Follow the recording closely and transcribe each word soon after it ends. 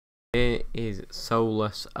is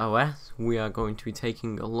Solus OS. We are going to be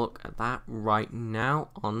taking a look at that right now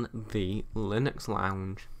on the Linux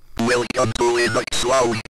Lounge. Welcome to Linux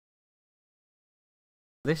Lounge.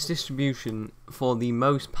 This distribution, for the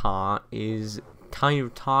most part, is kind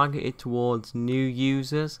of targeted towards new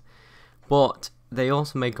users, but they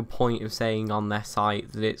also make a point of saying on their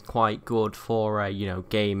site that it's quite good for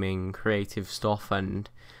gaming, creative stuff, and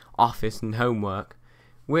office and homework.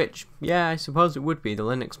 Which, yeah, I suppose it would be. The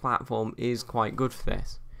Linux platform is quite good for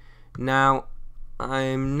this. Now,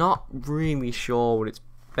 I'm not really sure what it's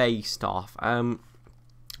based off.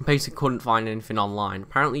 Basically couldn't find anything online.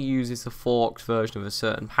 Apparently it uses a forked version of a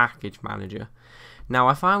certain package manager. Now,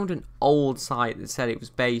 I found an old site that said it was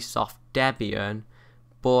based off Debian,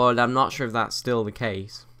 but I'm not sure if that's still the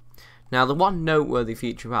case. Now, the one noteworthy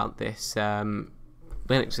feature about this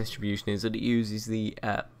Linux distribution is that it uses the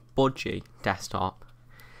Budgie desktop.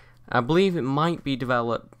 I believe it might be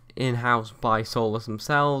developed in-house by Solus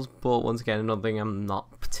themselves, but once again, another thing I'm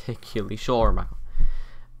not particularly sure about.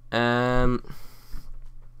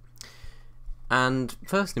 And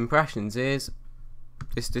first impressions is,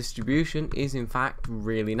 this distribution is in fact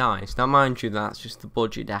really nice. Now mind you, that's just the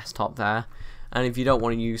Budgie desktop there, and if you don't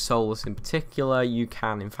want to use Solus in particular, you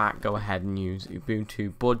can in fact go ahead and use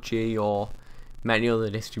Ubuntu Budgie or many other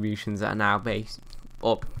distributions that are now based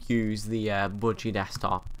up use the Budgie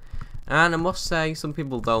desktop. And I must say, some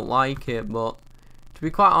people don't like it, but to be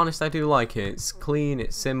quite honest, I do like it. It's clean,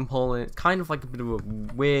 it's simple, and it's kind of like a bit of a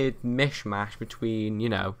weird mishmash between,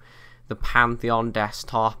 the Pantheon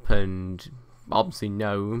desktop and obviously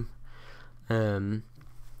GNOME. And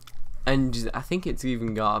I think it's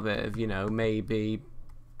even got a bit of, maybe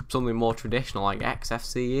something more traditional like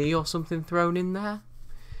XFCE or something thrown in there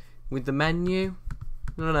with the menu.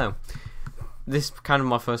 I don't know. This is kind of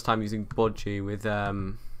my first time using Budgie with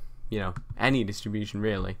any distribution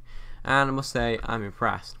really, and I must say I'm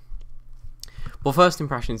impressed. But first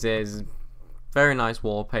impressions is very nice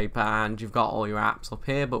wallpaper, and you've got all your apps up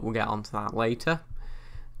here, but we'll get onto that later.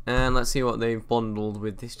 And let's see what they've bundled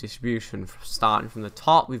with this distribution. Starting from the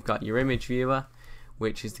top, we've got your image viewer,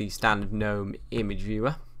 which is the standard GNOME image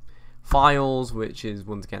viewer. Files, which is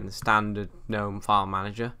once again the standard GNOME file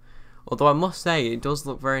manager. Although I must say it does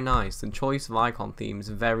look very nice. The choice of icon themes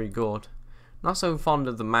is very good. Not so fond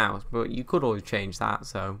of the mouse, but you could always change that,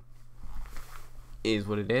 so it is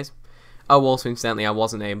what it is. Oh, also incidentally, I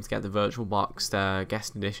wasn't able to get the VirtualBox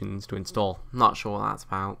guest editions to install. Not sure what that's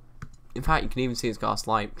about. In fact, you can even see it's got a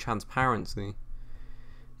slight transparency.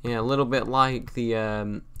 Yeah, a little bit like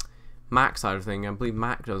the Mac side of thing. I believe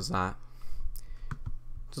Mac does that.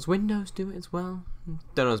 Does Windows do it as well?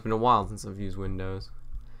 Don't know, it's been a while since I've used Windows.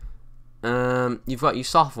 You've got your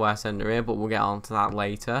software center here, but we'll get on to that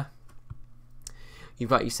later. You've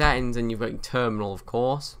got your settings and you've got your terminal, of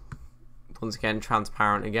course. Once again,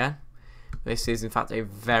 transparent again. This is in fact a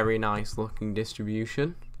very nice looking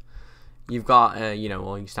distribution. You've got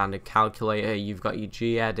all your standard calculator. You've got your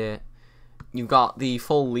gedit. You've got the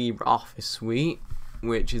full LibreOffice suite,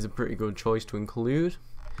 which is a pretty good choice to include.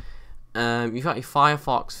 You've got your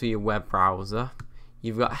Firefox for your web browser.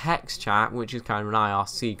 You've got HexChat, which is kind of an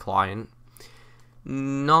IRC client.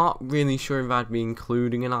 Not really sure if I'd be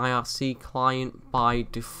including an IRC client by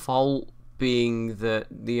default, being that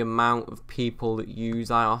the amount of people that use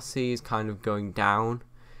IRC is kind of going down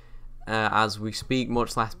as we speak,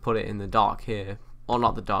 much less put it in the dock here, or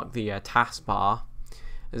not the dock, the taskbar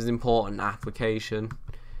as an important application.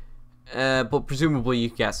 But presumably you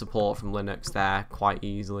can get support from Linux there quite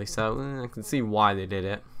easily, so I can see why they did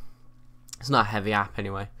it. It's not a heavy app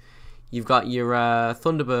anyway. You've got your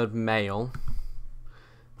Thunderbird Mail,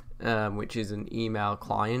 which is an email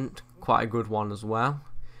client, quite a good one as well.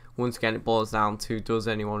 Once again, it boils down to, does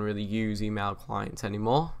anyone really use email clients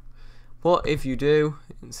anymore? But if you do,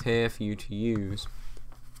 it's here for you to use.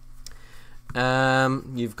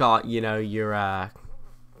 You've got, your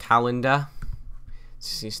calendar. It's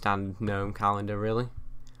just your standard GNOME calendar, really.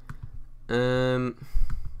 Oh,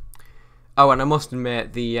 and I must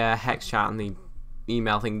admit, the HexChat and the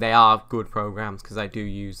email thing, they are good programs because I do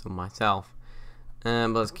use them myself. But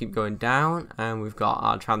let's keep going down, and we've got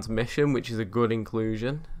our transmission, which is a good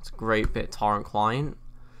inclusion. It's a great BitTorrent client,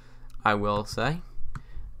 I will say.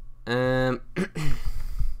 Like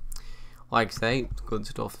I say, good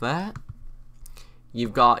stuff there.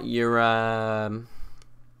 You've got your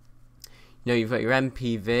you've got your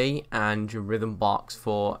MPV and your rhythm box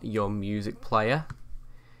for your music player.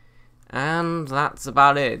 And that's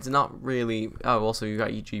about it. It's not really... Oh, also you've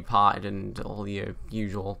got your gparted and all your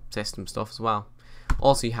usual system stuff as well.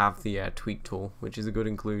 Also you have the tweak tool, which is a good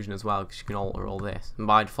inclusion as well, because you can alter all this. And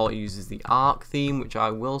by default it uses the Arc theme, which I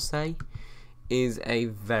will say is a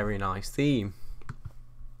very nice theme.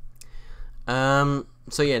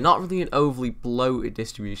 So yeah, not really an overly bloated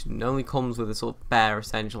distribution. It only comes with a sort of bare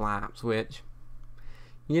essential apps, which,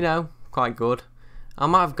 you know, quite good. I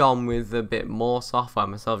might have gone with a bit more software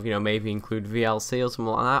myself, you know, maybe include VLC or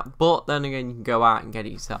something like that, but then again, you can go out and get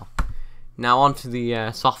it yourself. Now onto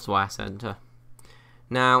the software center.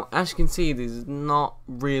 Now, as you can see, there's not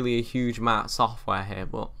really a huge amount of software here,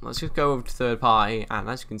 but let's just go over to third party, and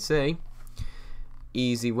as you can see,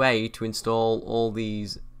 easy way to install all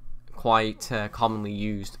these quite commonly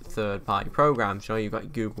used third party programs. You know, you've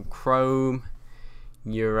got Google Chrome,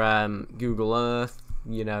 your Google Earth,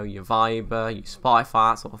 you know, your Viber, your Spotify,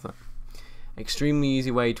 that sort of thing. Extremely easy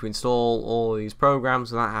way to install all of these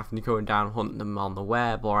programs without having to go down and hunt them on the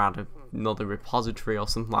web or add another repository or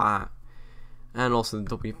something like that. And also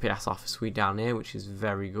the WPS Office suite down here, which is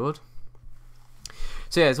very good.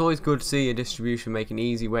 So yeah, it's always good to see a distribution make an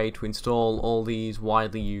easy way to install all these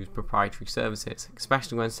widely used proprietary services,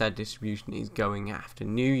 especially when said distribution is going after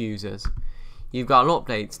new users. You've got an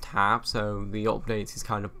updates tab, so the updates is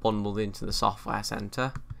kind of bundled into the software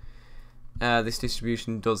center. This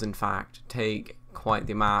distribution does in fact take quite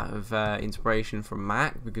the amount of inspiration from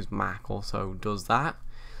Mac, because Mac also does that,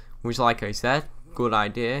 which, like I said, good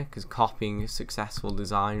idea, because copying a successful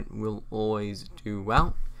design will always do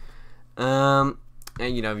well.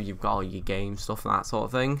 And you know, you've got all your game stuff and that sort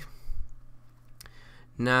of thing.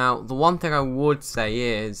 Now, the one thing I would say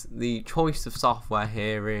is the choice of software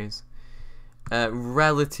here is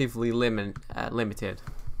relatively limited.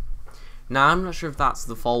 Now, I'm not sure if that's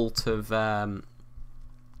the fault of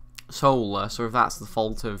Solus or if that's the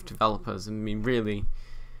fault of developers. I mean, really,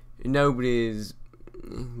 nobody's,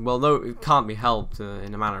 well, no, it can't be helped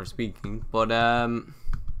in a manner of speaking, but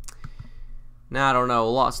now, I don't know, a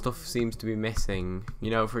lot of stuff seems to be missing. You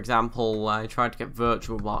know, for example, I tried to get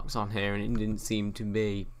VirtualBox on here and it didn't seem to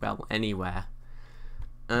be, well, anywhere.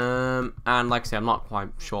 And like I say, I'm not quite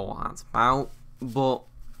sure what that's about, but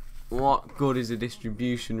what good is a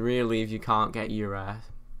distribution really if you can't get your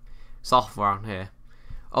software on here?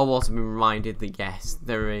 I've also been reminded that yes,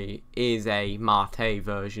 there is a Mate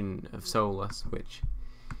version of Solus, which,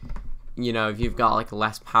 you know, if you've got like a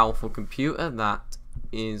less powerful computer, that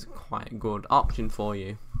is quite a good option for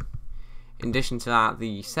you. In addition to that,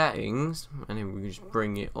 the settings, and if we just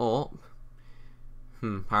bring it up,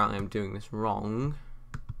 apparently I'm doing this wrong.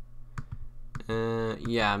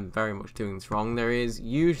 Yeah, I'm very much doing this wrong. There is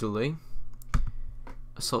usually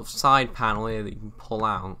a sort of side panel here that you can pull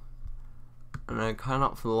out, and I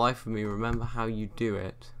cannot for the life of me remember how you do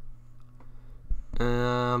it.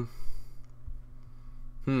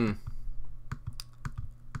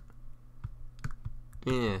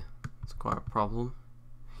 Yeah, it's quite a problem.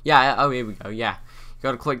 Yeah, oh, here we go, yeah. You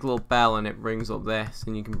gotta click the little bell and it brings up this,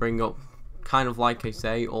 and you can bring up, kind of like I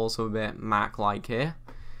say, also a bit Mac-like here.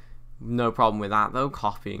 No problem with that though.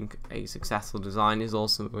 Copying a successful design is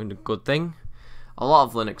also a good thing. A lot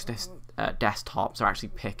of Linux desktops are actually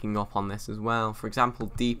picking up on this as well. For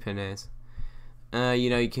example, Deepin is. You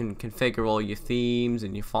know, you can configure all your themes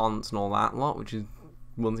and your fonts and all that lot, which is,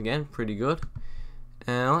 once again, pretty good.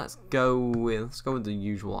 Let's go with the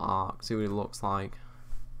usual arc, see what it looks like.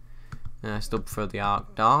 I still prefer the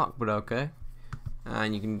arc dark, but okay.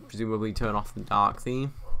 And you can presumably turn off the dark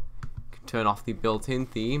theme. You can turn off the built-in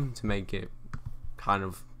theme to make it kind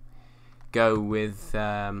of go with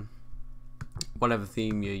whatever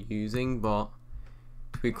theme you're using, but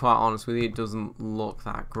to be quite honest with you, it doesn't look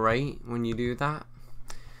that great when you do that.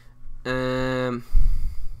 You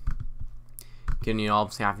can, you know,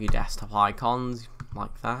 obviously have your desktop icons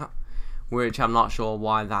like that, which I'm not sure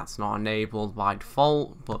why that's not enabled by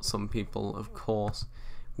default, but some people of course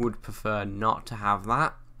would prefer not to have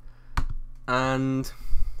that. And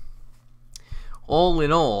all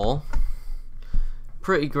in all,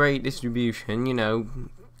 pretty great distribution, you know,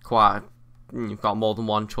 you've got more than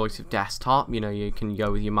one choice of desktop. You know, you can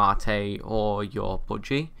go with your Mate or your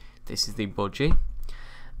Budgie. This is the Budgie.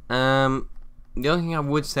 The only thing I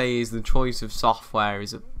would say is the choice of software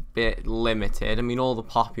is a bit limited. I mean, all the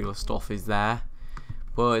popular stuff is there,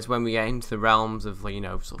 but it's when we get into the realms of, you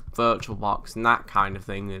know, sort of VirtualBox and that kind of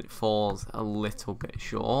thing that it falls a little bit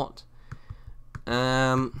short.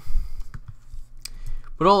 But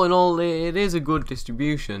all in all, it is a good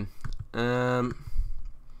distribution, and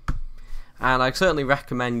I certainly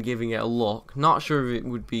recommend giving it a look. Not sure if it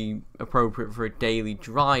would be appropriate for a daily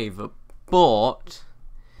driver, but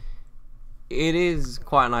it is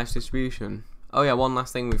quite a nice distribution. Oh yeah, one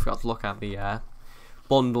last thing, we forgot to look at the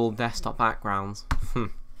bundled desktop backgrounds.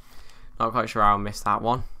 Not quite sure how I missed that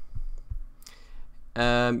one.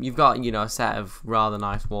 you've got, you know, a set of rather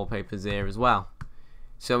nice wallpapers here as well.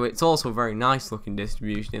 So it's also a very nice looking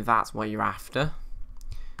distribution if that's what you're after.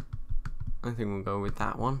 I think we'll go with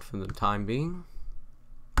that one for the time being.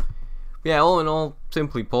 But yeah, all in all,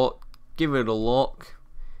 simply put, give it a look.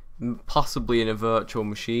 Possibly in a virtual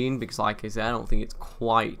machine, because like I said, I don't think it's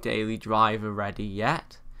quite daily driver ready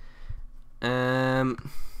yet. Either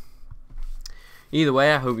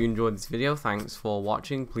way, I hope you enjoyed this video. Thanks for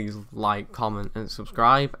watching. Please like, comment and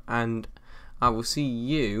subscribe, and I will see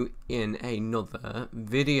you in another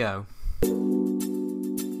video.